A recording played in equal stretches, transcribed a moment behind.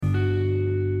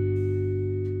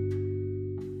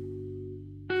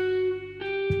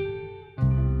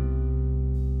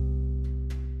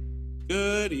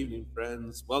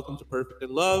friends. Welcome to Perfect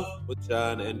in Love with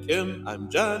John and Kim. I'm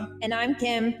John. And I'm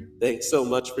Kim. Thanks so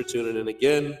much for tuning in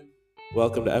again.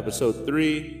 Welcome to episode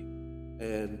 3.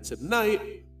 And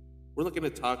tonight, we're looking to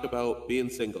talk about being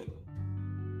single.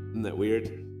 Isn't that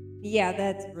weird? Yeah,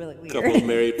 that's really weird. A couple of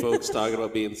married folks talking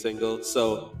about being single.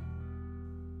 So,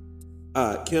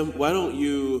 Kim, why don't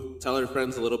you tell our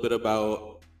friends a little bit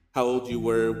about how old you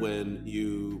were when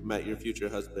you met your future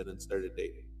husband and started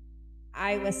dating?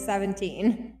 I was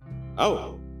 17.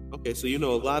 Oh, okay. So you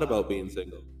know a lot about being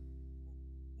single.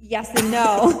 Yes and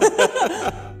no.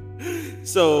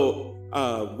 So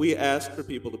we asked for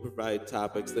people to provide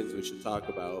topics, things we should talk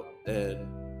about. And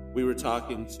we were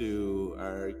talking to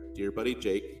our dear buddy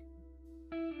Jake.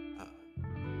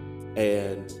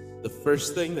 And the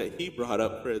first thing that he brought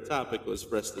up for a topic was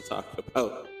for us to talk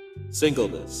about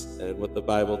singleness and what the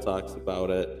Bible talks about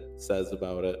it, says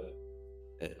about it,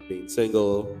 and being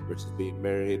single versus being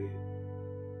married.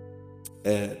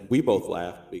 And we both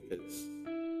laughed because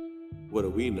what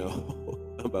do we know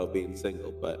about being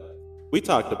single? But we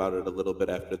talked about it a little bit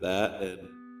after that and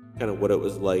kind of what it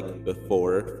was like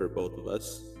before for both of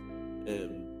us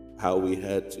and how we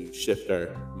had to shift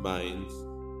our minds.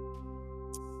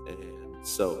 And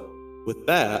so with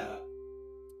that,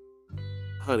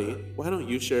 honey, why don't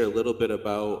you share a little bit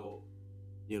about,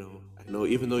 I know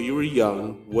even though you were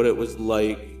young, what it was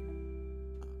like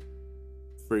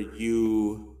for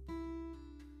you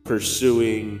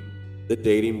pursuing the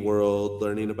dating world,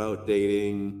 learning about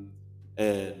dating,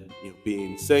 and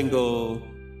being single,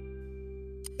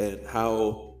 and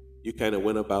how you kind of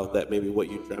went about that, maybe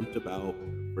what you dreamt about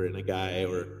for in a guy,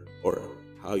 or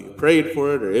how you prayed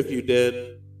for it, or if you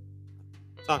did.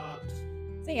 Talk to us.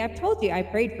 See, I've told you I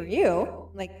prayed for you,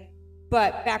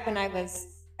 but back when I was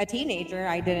a teenager,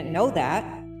 I didn't know that.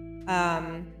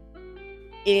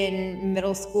 In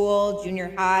middle school,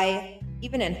 junior high,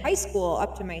 even in high school,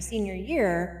 up to my senior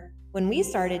year, when we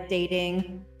started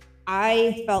dating,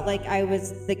 I felt like I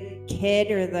was the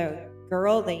kid or the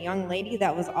girl, the young lady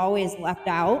that was always left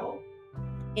out.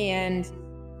 And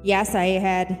yes, I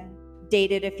had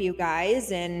dated a few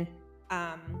guys and,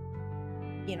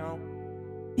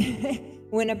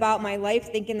 went about my life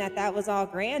thinking that was all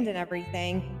grand and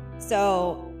everything.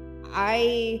 So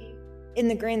in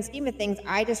the grand scheme of things,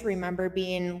 I just remember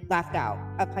being left out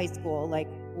of high school,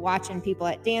 watching people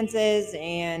at dances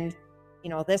and,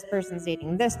 this person's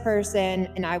dating this person.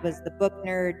 And I was the book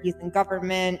nerd, youth and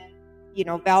government,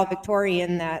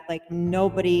 valedictorian that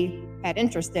nobody had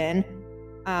interest in.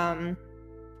 And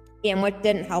what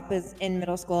didn't help is in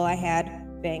middle school, I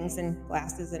had bangs and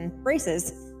glasses and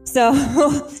braces. So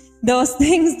those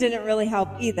things didn't really help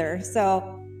either.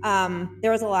 So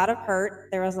there was a lot of hurt.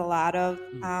 There was a lot of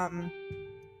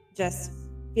just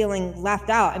feeling left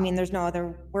out. I mean, there's no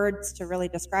other words to really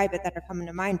describe it that are coming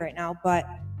to mind right now. But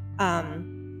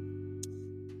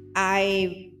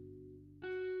I,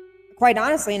 quite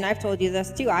honestly, and I've told you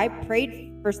this too, I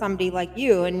prayed for somebody like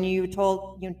you, and you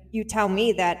tell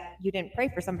me that you didn't pray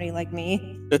for somebody like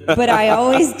me, but I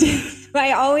always did.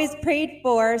 I always prayed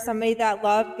for somebody that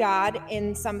loved God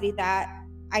and somebody that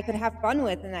I could have fun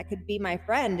with and that could be my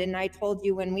friend. And I told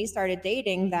you when we started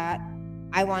dating that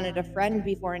I wanted a friend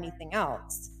before anything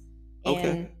else.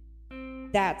 Okay.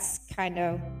 And that's kind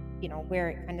of, where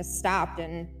it kind of stopped.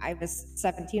 And I was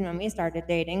 17 when we started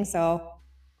dating. So.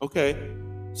 Okay.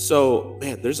 So,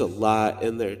 man, there's a lot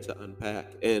in there to unpack.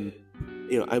 And,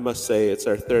 I must say it's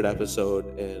our 3rd episode,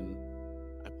 and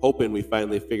I'm hoping we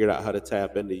finally figured out how to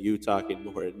tap into you talking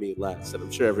more and me less. And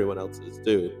I'm sure everyone else is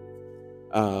too.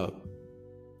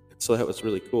 So that was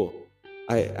really cool.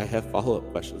 I have follow-up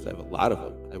questions. I have a lot of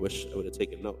them. I wish I would have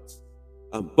taken notes.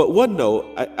 But one note,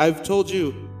 I've told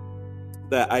you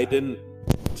that I didn't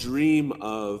dream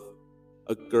of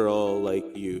a girl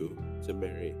like you to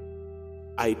marry.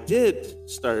 I did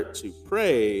start to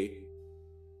pray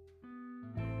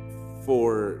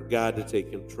for God to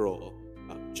take control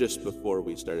just before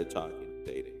we started talking and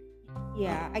dating.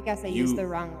 Yeah, I guess I used the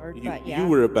wrong word, but yeah. You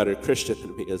were a better Christian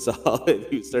than me is all, and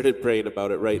you started praying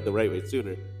about it the right way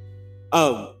sooner.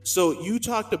 So you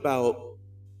talked about,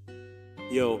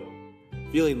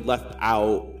 feeling left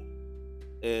out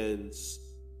and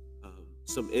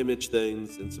some image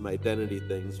things and some identity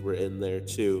things were in there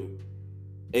too.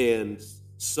 And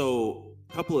so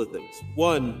a couple of things.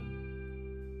 One,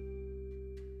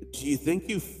 do you think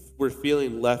you were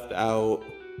feeling left out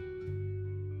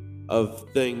of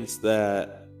things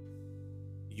that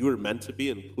you were meant to be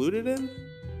included in?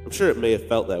 I'm sure it may have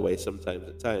felt that way sometimes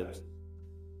at times.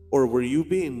 Or were you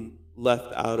being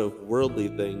left out of worldly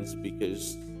things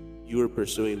because you were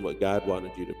pursuing what God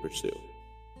wanted you to pursue?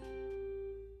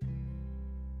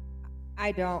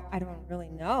 I don't really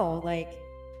know. Like,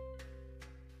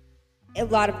 a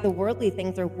lot of the worldly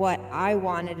things are what I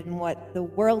wanted and what the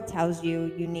world tells you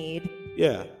need.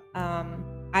 Yeah.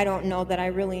 I don't know that I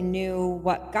really knew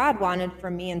what God wanted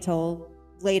from me until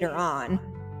later on.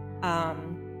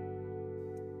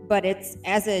 But it's,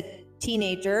 as a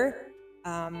teenager,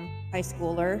 high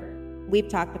schooler, we've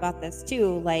talked about this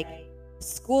too, like,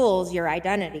 school's your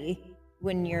identity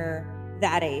when you're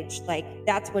that age. Like,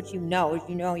 that's what you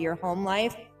know your home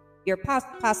life, your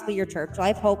possibly your church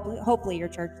life, hopefully your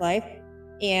church life,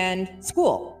 and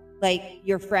school. Like,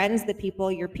 your friends, the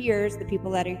people, your peers, the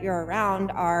people that you're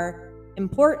around are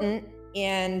important.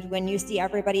 And when you see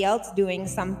everybody else doing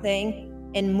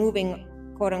something and moving,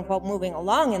 quote unquote, moving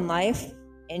along in life,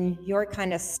 and you're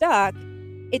kind of stuck,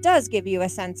 it does give you a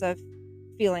sense of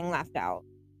feeling left out.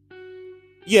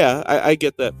 Yeah, I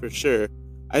get that for sure.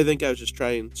 I think I was just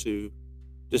trying to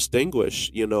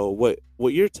distinguish,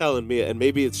 what you're telling me, and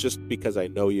maybe it's just because I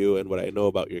know you and what I know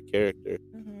about your character.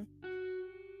 Mm-hmm.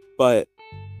 But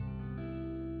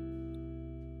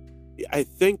I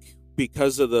think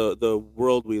because of the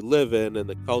world we live in and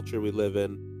the culture we live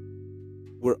in,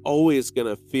 we're always going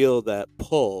to feel that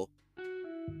pull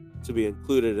to be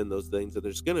included in those things, and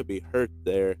there's going to be hurt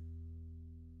there.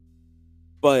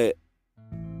 But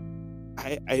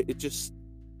I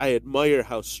admire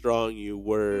how strong you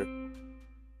were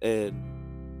and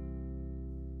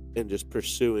just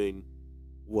pursuing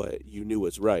what you knew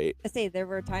was right. I say there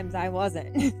were times I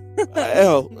wasn't.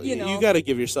 You got to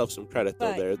give yourself some credit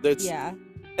though. There, that's yeah.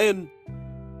 And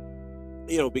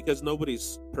because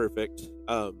nobody's perfect.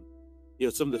 Some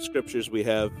of the scriptures we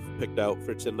have picked out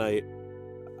for tonight,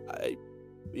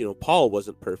 Paul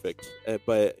wasn't perfect,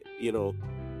 but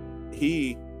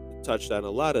he touched on a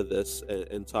lot of this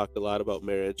and talked a lot about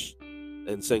marriage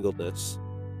and singleness.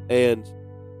 And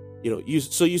you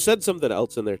said something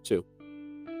else in there too.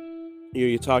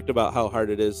 You talked about how hard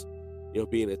it is,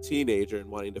 being a teenager and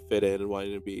wanting to fit in and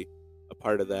wanting to be a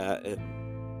part of that. And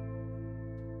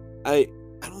I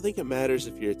don't think it matters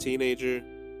if you're a teenager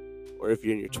or if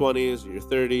you're in your 20s or your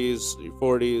 30s or your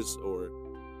 40s or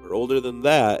older than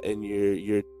that, and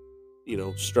you're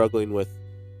struggling with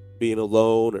being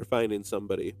alone or finding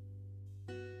somebody.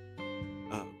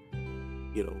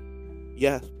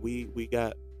 Yeah, we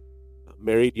got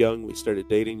married young, we started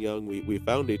dating young, we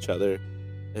found each other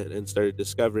and started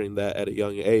discovering that at a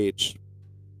young age.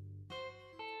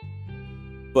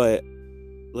 But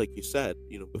like you said,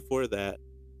 before that,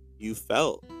 you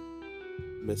felt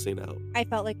missing out. I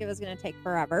felt like it was going to take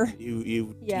forever.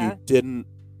 You didn't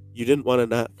want to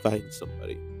not find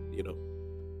somebody,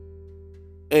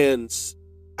 And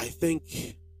I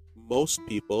think most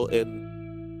people in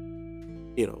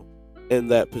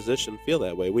that position feel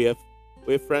that way. We have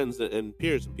friends and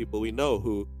peers and people we know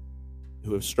who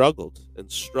have struggled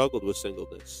with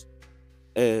singleness.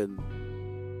 And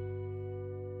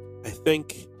I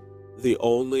think the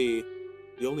only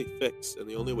fix and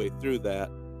the only way through that,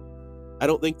 I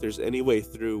don't think there's any way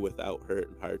through without hurt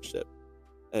and hardship.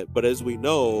 But as we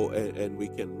know, and we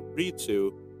can read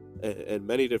to in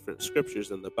many different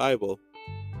scriptures in the Bible,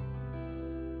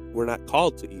 we're not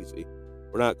called to easy.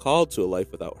 We're not called to a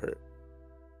life without hurt.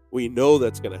 We know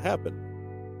that's going to happen.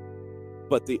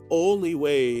 But the only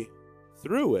way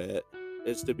through it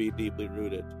is to be deeply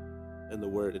rooted in the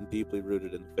Word and deeply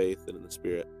rooted in faith and in the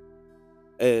Spirit.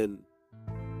 And,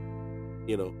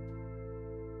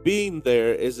 being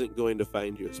there isn't going to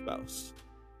find you a spouse.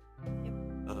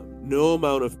 No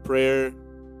amount of prayer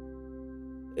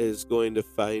is going to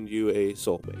find you a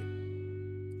soulmate.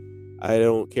 I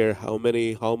don't care how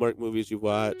many Hallmark movies you've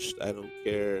watched. I don't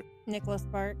care. Nicholas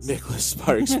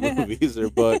Sparks movies or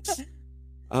books.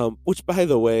 Which, by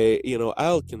the way,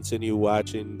 I'll continue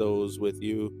watching those with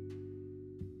you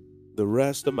the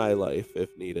rest of my life if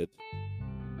needed.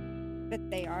 But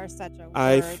they are such a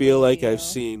I feel like I've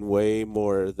seen way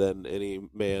more than any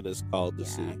man is called to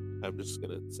see. I'm just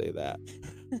gonna say that.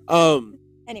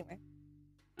 Anyway.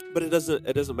 But it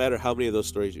doesn't matter how many of those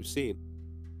stories you've seen.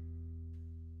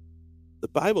 The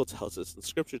Bible tells us, and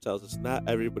Scripture tells us, not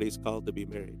everybody's called to be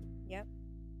married. Yep.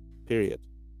 Period.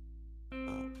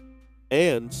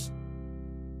 And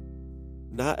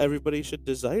not everybody should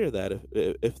desire that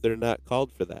if they're not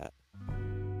called for that.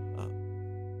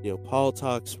 Paul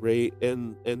talks right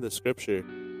in the Scripture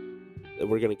that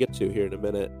we're going to get to here in a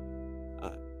minute.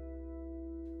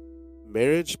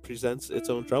 Marriage presents its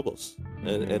own troubles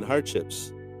and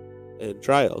hardships and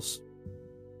trials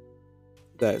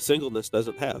that singleness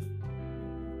doesn't have.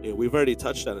 We've already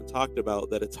touched on and talked about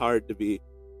that it's hard to be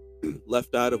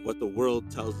left out of what the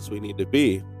world tells us we need to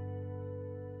be.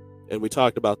 And we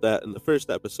talked about that in the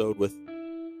first episode with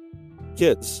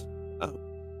kids. Um,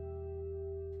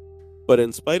 but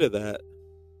in spite of that,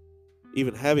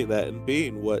 even having that and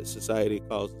being what society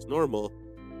calls as normal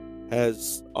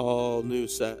has all new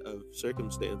set of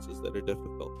circumstances that are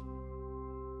difficult.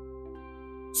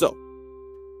 So,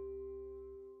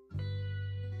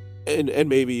 and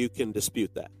maybe you can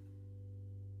dispute that.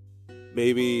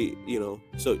 Maybe,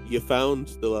 so you found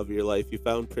the love of your life, you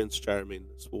found Prince Charming,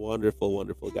 this wonderful,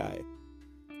 wonderful guy.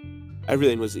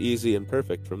 Everything was easy and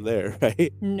perfect from there,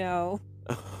 right? No.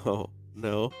 Oh,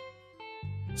 no.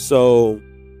 So,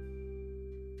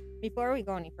 Before we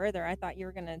go any further, I thought you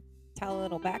were going to tell a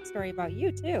little backstory about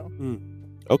you, too.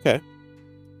 Okay.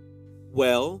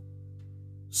 Well,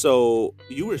 so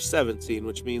you were 17,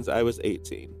 which means I was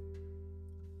 18.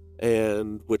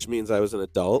 And which means I was an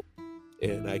adult,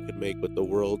 and I could make what the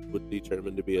world would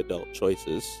determine to be adult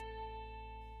choices.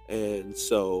 And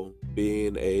so,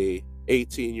 being a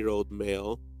 18-year-old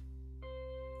male,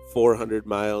 400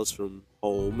 miles from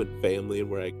home and family and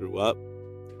where I grew up,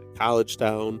 in a college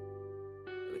town,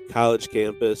 in a college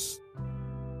campus,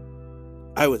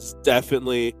 I was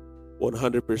definitely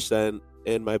 100%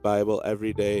 in my Bible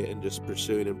every day and just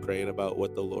pursuing and praying about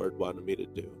what the Lord wanted me to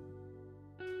do.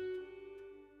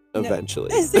 Eventually.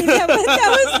 See,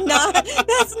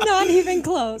 that's not even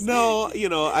close. No,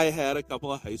 I had a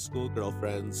couple of high school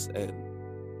girlfriends, and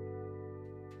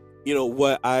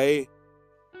what I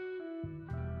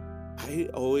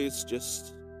always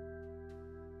just,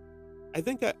 I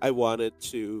think I wanted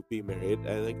to be married.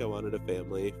 I think I wanted a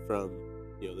family from,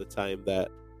 the time that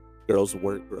girls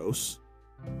weren't gross.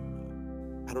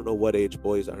 I don't know what age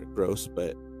boys aren't gross,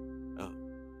 but,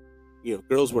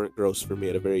 girls weren't gross for me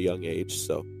at a very young age,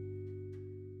 so.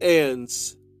 And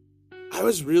I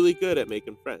was really good at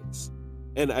making friends.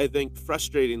 And I think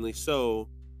frustratingly so,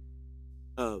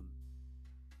 at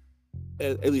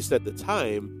least at the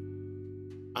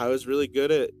time, I was really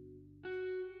good at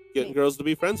getting girls to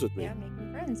be friends with me. Yeah,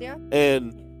 making friends, yeah.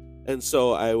 And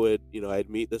so I would, I'd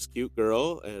meet this cute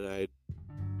girl and I'd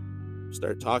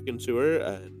start talking to her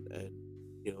and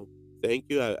thank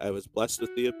you. I was blessed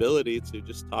with the ability to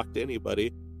just talk to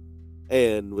anybody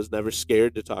and was never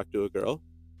scared to talk to a girl.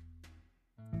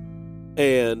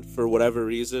 And for whatever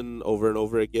reason, over and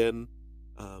over again,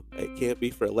 it can't be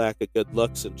for lack of good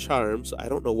looks and charms. I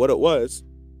don't know what it was,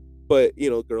 but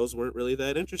girls weren't really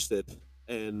that interested,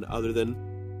 and other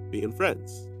than being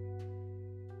friends.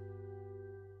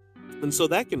 And so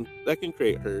that can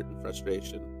create hurt and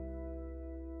frustration.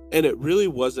 And it really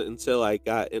wasn't until I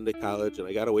got into college and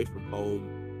I got away from home,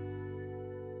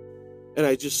 and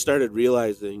I just started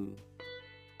realizing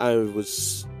I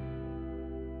was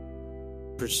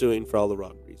pursuing for all the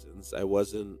wrong reasons. I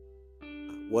wasn't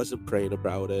praying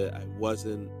about it. I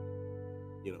wasn't,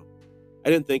 I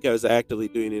didn't think I was actively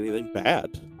doing anything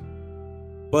bad.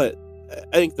 But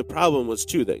I think the problem was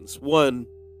two things. One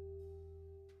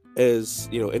is,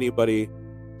 anybody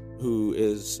who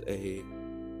is a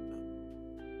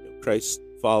Christ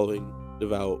following,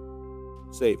 devout,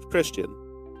 saved Christian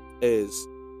is,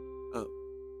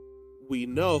 we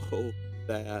know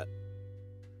that,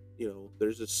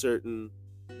 there's a certain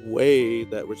way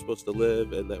that we're supposed to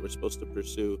live and that we're supposed to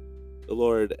pursue the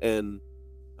Lord, and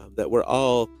that we're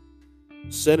all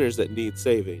sinners that need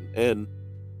saving. And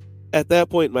at that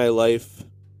point in my life,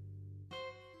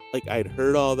 like, I'd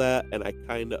heard all that and I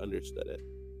kind of understood it,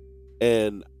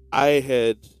 and I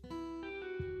had,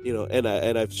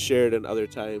 and I've shared in other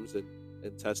times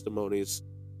and testimonies,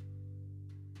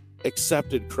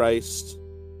 accepted Christ,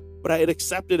 but I had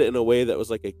accepted it in a way that was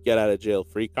like a get out of jail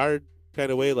free card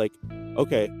kind of way. Like,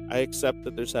 okay, I accept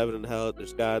that there's heaven and hell, that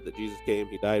there's God, that Jesus came,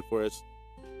 he died for us,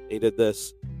 he did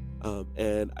this,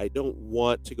 and I don't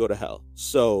want to go to hell.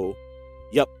 So,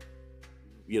 yep,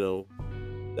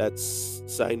 that's,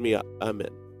 sign me up, I'm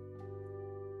in.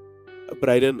 But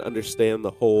I didn't understand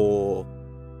the whole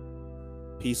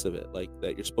piece of it, like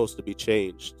that you're supposed to be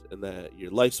changed and that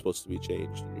your life's supposed to be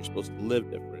changed and you're supposed to live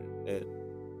different,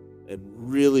 and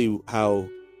really how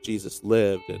Jesus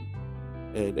lived,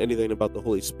 and anything about the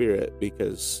Holy Spirit,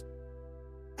 because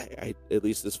I, at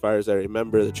least as far as I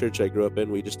remember, the church I grew up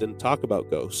in, we just didn't talk about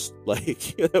ghosts.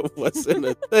 Like, it wasn't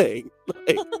a thing.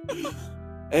 Like,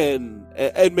 and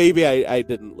maybe I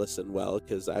didn't listen well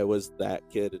because I was that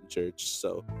kid in church.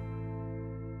 So,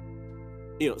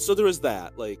 so there was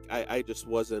that. Like, I just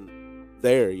wasn't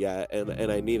there yet,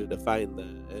 and I needed to find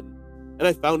that, and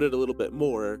I found it a little bit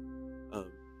more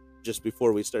just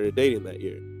before we started dating that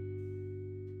year.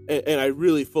 And I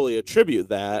really fully attribute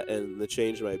that and the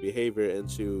change in my behavior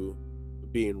into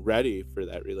being ready for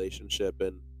that relationship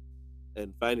and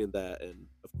finding that. And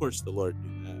of course the Lord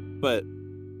knew that. But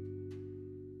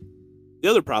The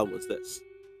other problem was this.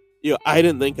 I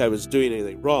didn't think I was doing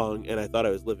anything wrong, and I thought I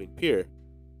was living pure.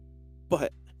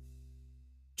 But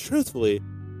truthfully,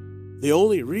 the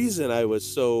only reason I was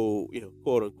so,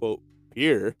 quote unquote,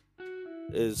 pure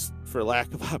is for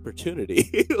lack of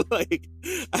opportunity. Like,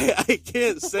 I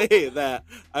can't say that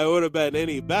I would have been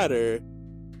any better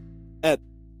at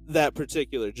that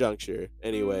particular juncture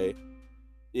anyway,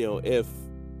 if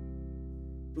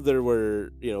there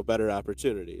were, better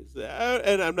opportunities.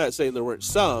 And I'm not saying there weren't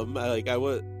some.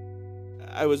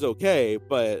 I was okay,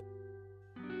 but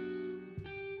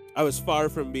I was far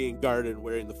from being guarded,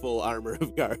 wearing the full armor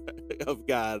of God,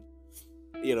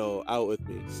 out with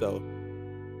me. So,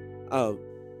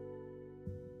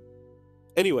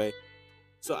 anyway,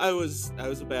 so I was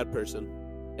a bad person,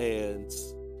 and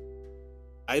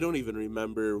I don't even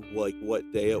remember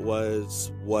what day it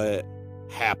was, what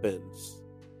happened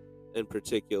in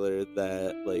particular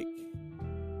that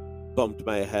bumped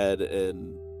my head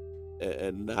and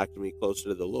knocked me closer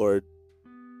to the Lord.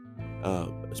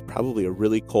 It was probably a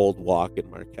really cold walk in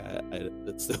Marquette.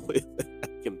 That's the only thing I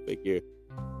can figure.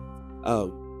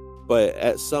 But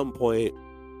at some point,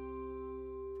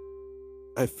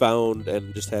 I found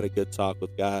and just had a good talk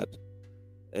with God,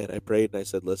 and I prayed and I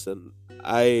said, "Listen,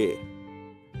 I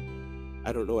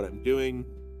don't know what I'm doing.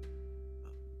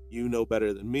 You know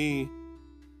better than me.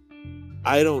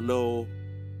 I don't know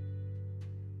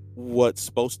what's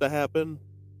supposed to happen,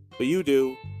 but you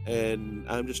do, and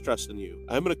I'm just trusting you.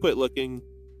 I'm going to quit looking.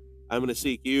 I'm going to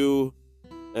seek you,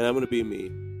 and I'm going to be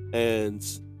me." And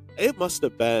it must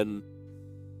have been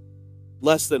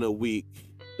less than a week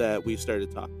that we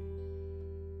started talking.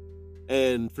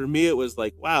 And for me, it was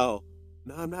like, wow,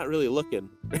 no, I'm not really looking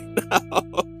right now.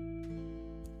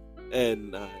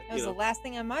 And it was the last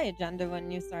thing on my agenda when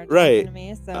you started right. talking to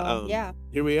me. So yeah,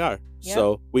 here we are. Yep.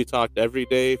 So we talked every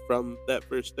day from that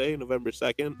first day, November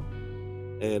 2nd.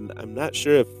 And I'm not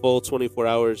sure if full 24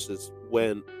 hours is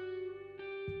when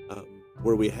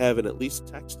where we haven't at least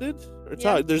texted or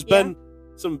talked. There's been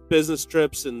some business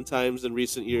trips and times in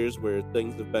recent years where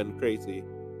things have been crazy,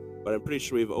 but I'm pretty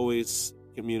sure we've always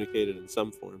communicated in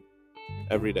some form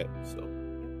every day. So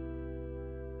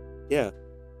yeah.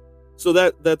 So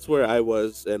that's where I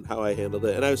was and how I handled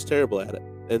it, and I was terrible at it.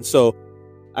 And so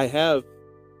I have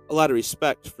a lot of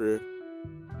respect for,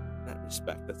 not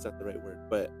respect, that's not the right word,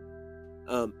 but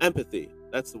empathy,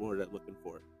 that's the word I'm looking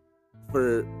for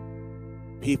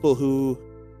people who,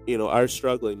 are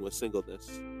struggling with singleness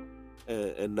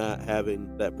and not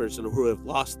having that person, or who have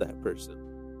lost that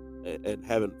person and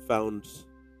haven't found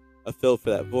a fill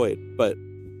for that void. But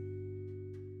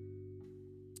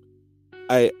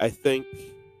I think,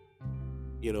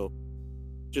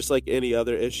 just like any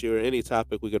other issue or any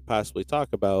topic we could possibly talk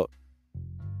about,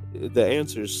 the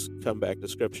answers come back to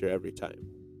Scripture every time,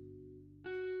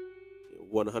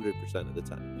 100% of the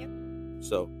time. Yep.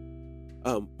 So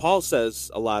Paul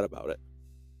says a lot about it,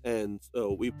 and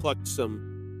so we plucked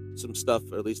some stuff,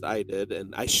 or at least I did,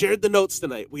 and I shared the notes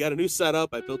tonight. We got a new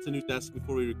setup. I built a new desk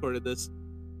before we recorded this,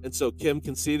 and so Kim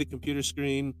can see the computer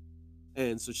screen,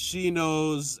 and so she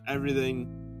knows everything.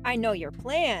 I know your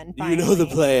plan. Finally. You know the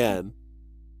plan.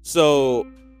 So,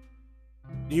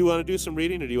 do you want to do some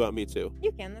reading, or do you want me to?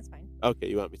 You can. That's fine. Okay,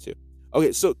 you want me to.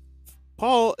 Okay, so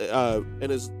Paul, in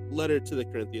his letter to the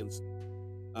Corinthians,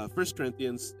 1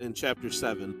 Corinthians in chapter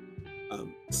 7,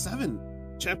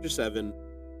 chapter 7,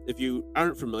 if you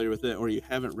aren't familiar with it or you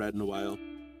haven't read in a while,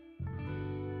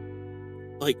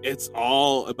 it's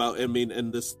all about,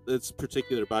 in this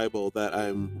particular Bible that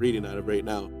I'm reading out of right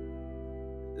now,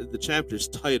 the chapter's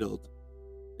titled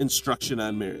Instruction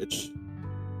on Marriage.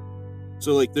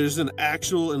 So, there's an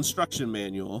actual instruction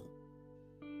manual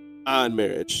on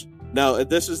marriage. Now,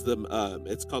 this is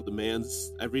it's called the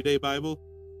Man's Everyday Bible,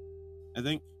 I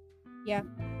think. Yeah.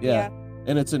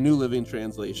 And it's a New Living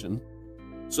Translation.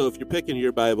 So if you're picking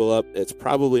your Bible up, it's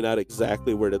probably not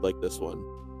exactly worded like this one.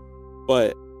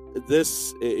 But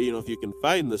this, if you can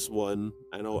find this one,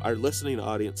 I know our listening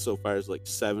audience so far is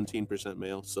 17%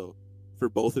 male. So for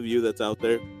both of you that's out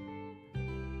there,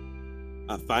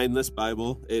 find this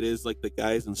Bible. It is like the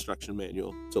guy's instruction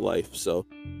manual to life. So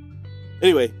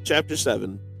anyway, chapter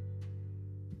 7,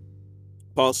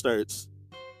 Paul starts,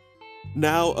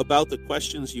 "Now about the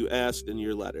questions you asked in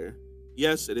your letter.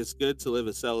 Yes, it is good to live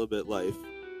a celibate life,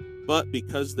 but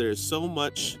because there is so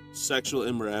much sexual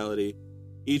immorality,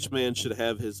 each man should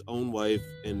have his own wife,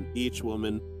 and each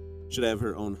woman should have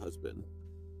her own husband."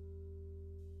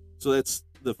 So that's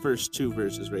the first two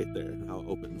verses right there, how it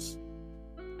opens.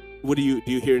 What do you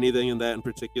hear anything in that in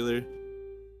particular?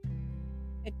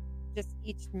 Just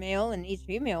each male and each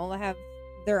female will have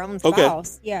their own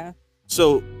spouse. Okay. Yeah.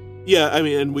 So Yeah, I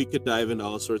mean, and we could dive into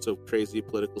all sorts of crazy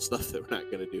political stuff that we're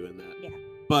not going to do in that. Yeah.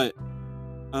 But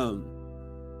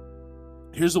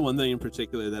here's the one thing in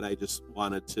particular that I just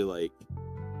wanted to like.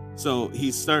 So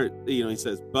he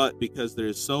says, but because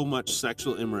there's so much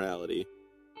sexual immorality,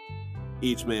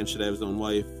 each man should have his own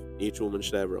wife, each woman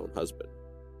should have her own husband.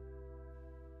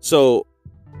 So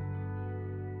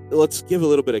let's give a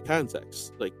little bit of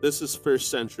context. Like, this is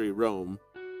first century Rome,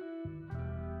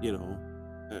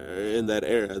 in that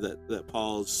era that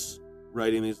Paul's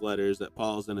writing these letters, that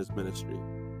Paul's in his ministry.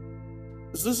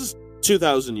 This is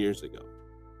 2,000 years ago.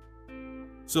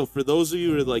 So for those of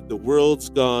you who are like, the world's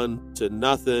gone to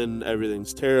nothing,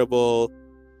 everything's terrible,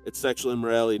 it's sexual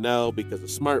immorality now because of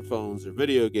smartphones or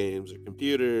video games or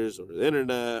computers or the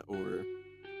internet or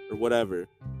whatever.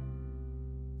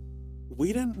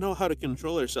 We didn't know how to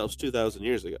control ourselves 2,000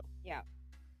 years ago. Yeah.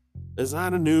 It's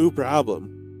not a new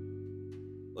problem.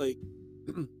 Like,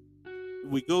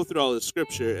 we go through all the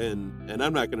scripture, and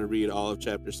I'm not going to read all of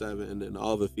chapter 7 and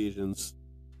all of Ephesians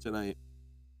tonight.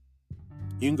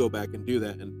 You can go back and do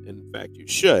that, and in fact, you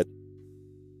should.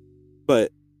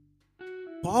 But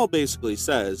Paul basically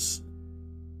says,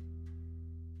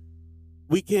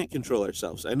 we can't control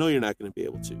ourselves. I know you're not going to be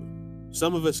able to.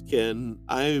 Some of us can.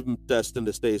 I'm destined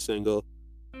to stay single,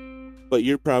 but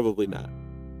you're probably not.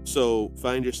 So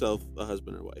find yourself a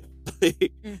husband or wife.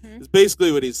 It's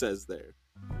basically what he says there.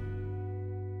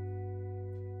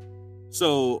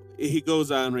 So he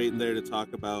goes on right in there to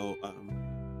talk about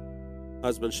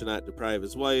husband should not deprive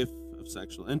his wife of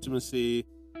sexual intimacy,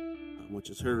 which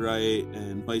is her right,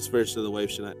 and vice versa. The wife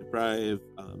should not deprive,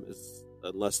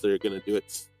 unless they're going to do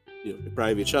it,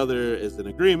 deprive each other, is an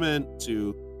agreement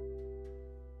to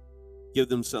give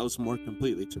themselves more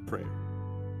completely to prayer.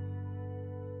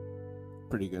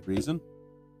 Pretty good reason.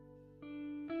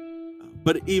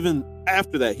 But even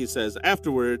after that, he says,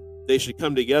 afterward, they should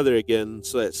come together again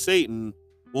so that Satan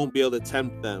won't be able to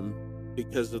tempt them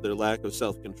because of their lack of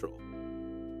self-control.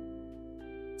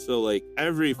 So, like,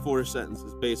 every 4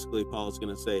 sentences, basically, Paul's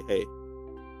going to say, hey,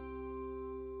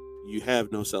 you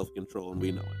have no self-control, and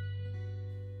we know it.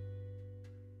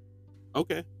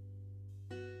 Okay.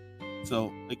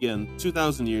 So, again,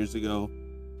 2,000 years ago,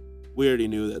 we already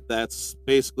knew that that's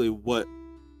basically what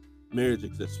marriage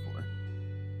exists for.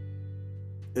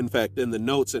 In fact, in the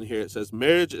notes in here, it says,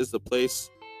 marriage is the place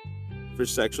for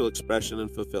sexual expression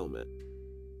and fulfillment.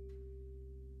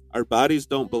 Our bodies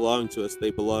don't belong to us,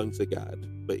 they belong to God.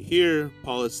 But here,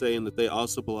 Paul is saying that they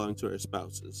also belong to our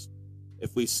spouses.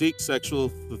 If we seek sexual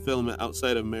fulfillment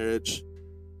outside of marriage,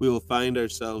 we will find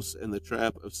ourselves in the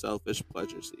trap of selfish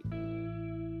pleasure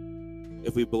seeking.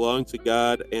 If we belong to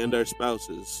God and our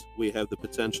spouses, we have the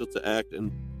potential to act in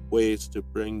ways to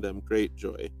bring them great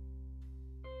joy.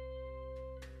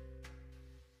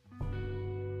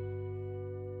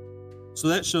 So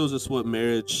that shows us what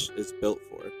marriage is built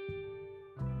for.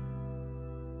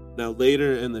 Now,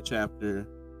 later in the chapter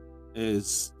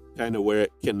is kind of where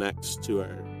it connects to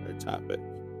our topic.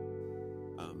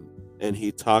 And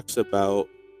he talks about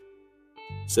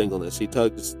singleness. He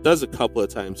does a couple of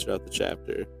times throughout the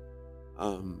chapter.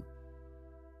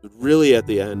 Really at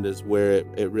the end is where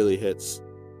it really hits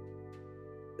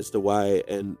as to why.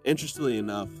 And interestingly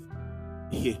enough,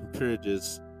 he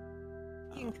encourages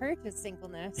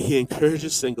singleness. He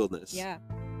encourages singleness. Yeah.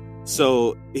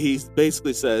 So he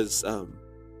basically says, and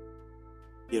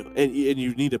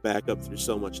you need to back up through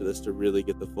so much of this to really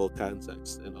get the full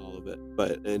context and all of it.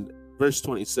 But in verse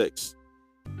 26,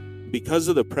 because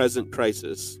of the present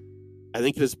crisis, I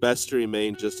think it is best to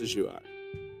remain just as you are.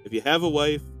 If you have a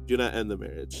wife, do not end the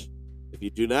marriage. If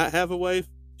you do not have a wife,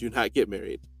 do not get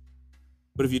married.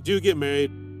 But if you do get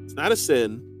married, it's not a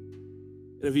sin.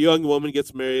 And if a young woman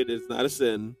gets married, it's not a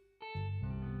sin.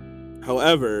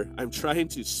 However, I'm trying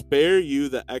to spare you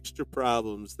the extra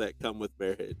problems that come with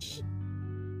marriage.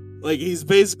 Like, he's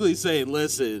basically saying,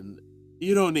 listen,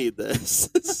 you don't need this.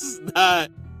 This is not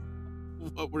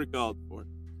what we're called for.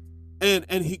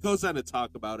 And he goes on to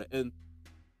talk about it. And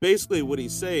basically what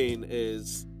he's saying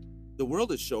is the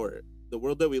world is short. The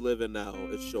world that we live in now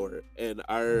is short. And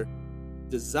our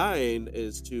design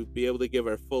is to be able to give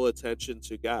our full attention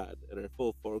to God and our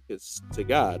full focus to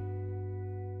God.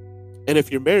 And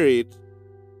if you're married,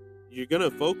 you're going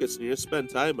to focus and you're going to spend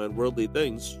time on worldly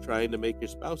things trying to make your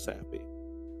spouse happy.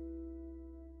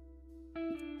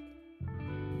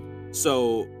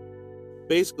 So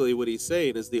basically what he's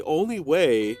saying is the only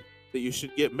way that you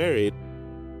should get married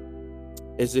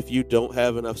is if you don't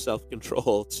have enough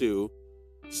self-control to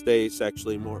stay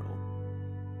sexually moral.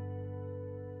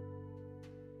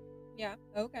 Yeah,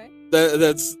 okay.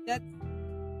 That's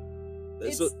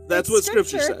what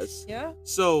scripture says. Yeah.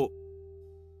 So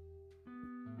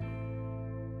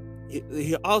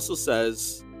he also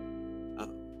says,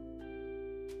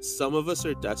 some of us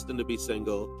are destined to be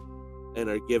single and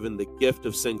are given the gift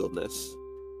of singleness.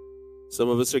 Some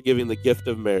of us are given the gift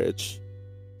of marriage.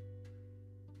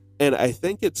 And I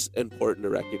think it's important to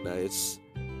recognize,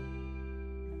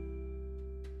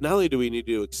 not only do we need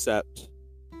to accept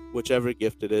whichever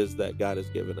gift it is that God has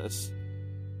given us,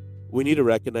 we need to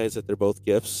recognize that they're both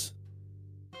gifts.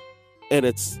 And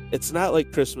it's not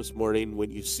like Christmas morning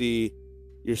when you see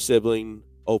your sibling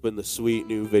open the sweet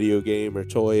new video game or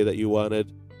toy that you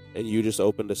wanted, and you just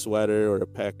opened a sweater or a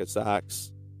pack of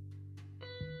socks.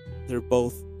 They're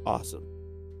both awesome.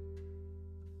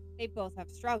 They both have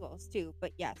struggles too,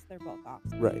 but yes, they're both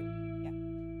awesome. Right. Yeah.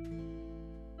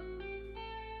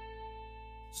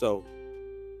 So,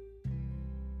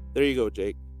 there you go,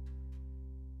 Jake.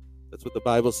 That's what the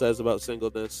Bible says about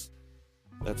singleness.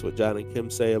 That's what John and Kim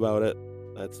say about it.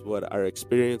 That's what our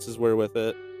experiences were with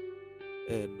it.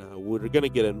 And we're going to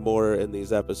get in more in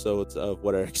these episodes of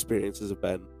what our experiences have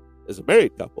been as a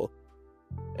married couple.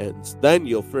 And then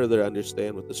you'll further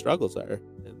understand what the struggles are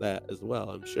in that as well,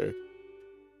 I'm sure.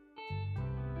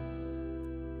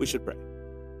 We should pray.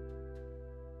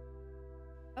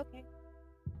 Okay.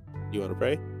 You want to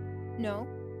pray? No.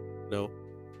 No?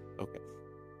 Okay.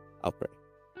 I'll pray.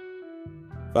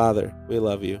 Father, we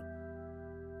love you.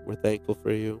 We're thankful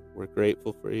for you. We're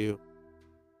grateful for you.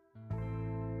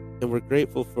 And we're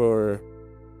grateful for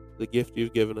the gift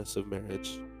you've given us of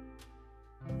marriage.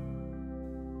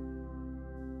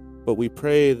 But we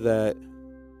pray that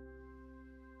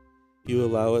you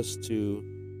allow us to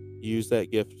use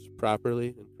that gift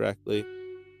properly and correctly,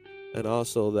 and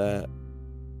also that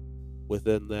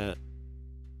within that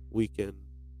we can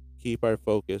keep our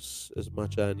focus as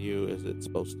much on you as it's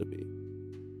supposed to be.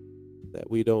 That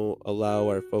we don't allow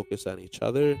our focus on each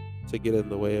other to get in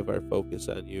the way of our focus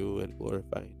on you and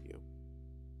glorifying you.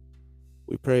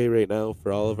 We pray right now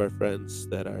for all of our friends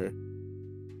that are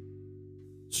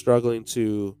struggling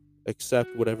to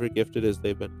accept whatever gift it is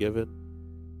they've been given,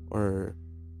 or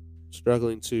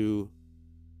struggling to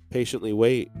patiently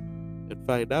wait and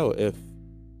find out if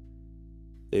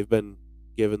they've been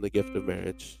given the gift of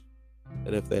marriage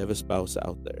and if they have a spouse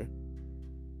out there.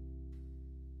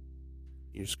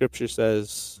 Your scripture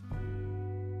says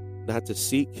not to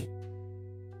seek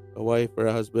a wife or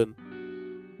a husband.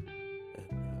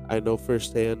 And I know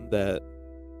firsthand that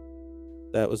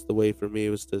was the way for me,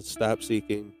 was to stop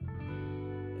seeking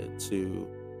and to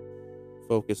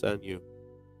focus on you.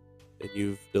 And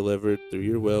you've delivered through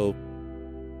your will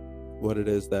what it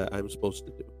is that I'm supposed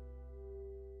to do.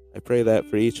 I pray that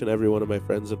for each and every one of my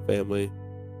friends and family,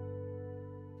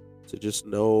 to just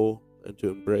know and to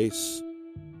embrace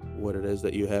what it is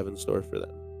that you have in store for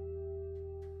them.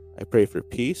 I pray for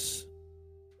peace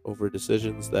over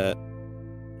decisions that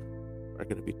are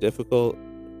going to be difficult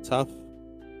and tough.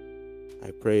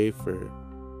 I pray for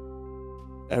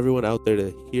everyone out there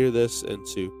to hear this and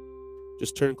to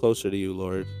just turn closer to you,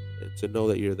 Lord, and to know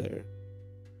that you're there.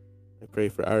 I pray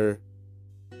for our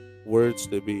words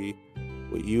to be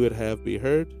what you would have be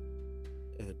heard,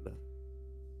 and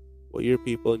what your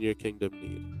people in your kingdom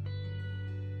need.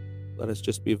 Let us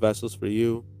just be vessels for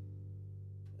you,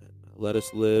 and let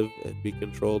us live and be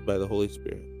controlled by the Holy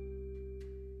Spirit.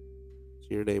 In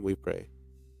your name we pray.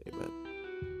 Amen.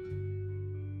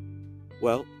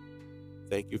 Well,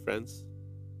 thank you, friends.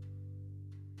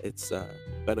 It's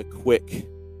been a quick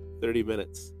 30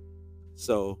 minutes.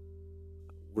 So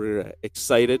we're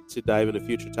excited to dive into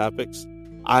future topics.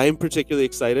 I'm particularly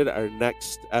excited. Our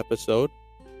next episode,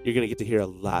 you're going to get to hear a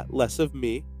lot less of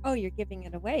me. Oh, you're giving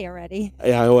it away already.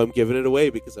 Yeah, I'm giving it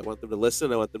away because I want them to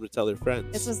listen. I want them to tell their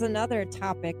friends. This was another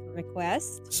topic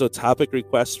request. So topic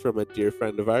request from a dear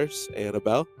friend of ours,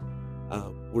 Annabelle.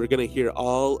 We're going to hear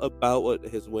all about what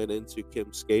has went into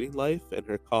Kim's skating life and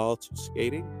her call to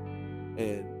skating.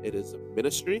 And it is a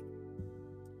ministry.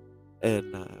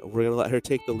 And we're going to let her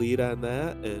take the lead on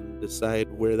that and decide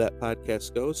where that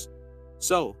podcast goes.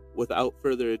 So, without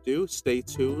further ado, stay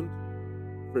tuned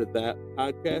for that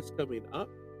podcast coming up.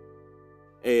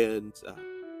 And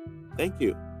thank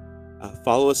you.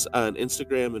 Follow us on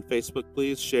Instagram and Facebook,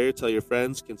 please. Share, tell your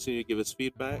friends, continue to give us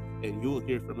feedback, and you will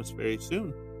hear from us very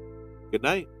soon. Good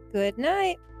night. Good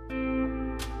night.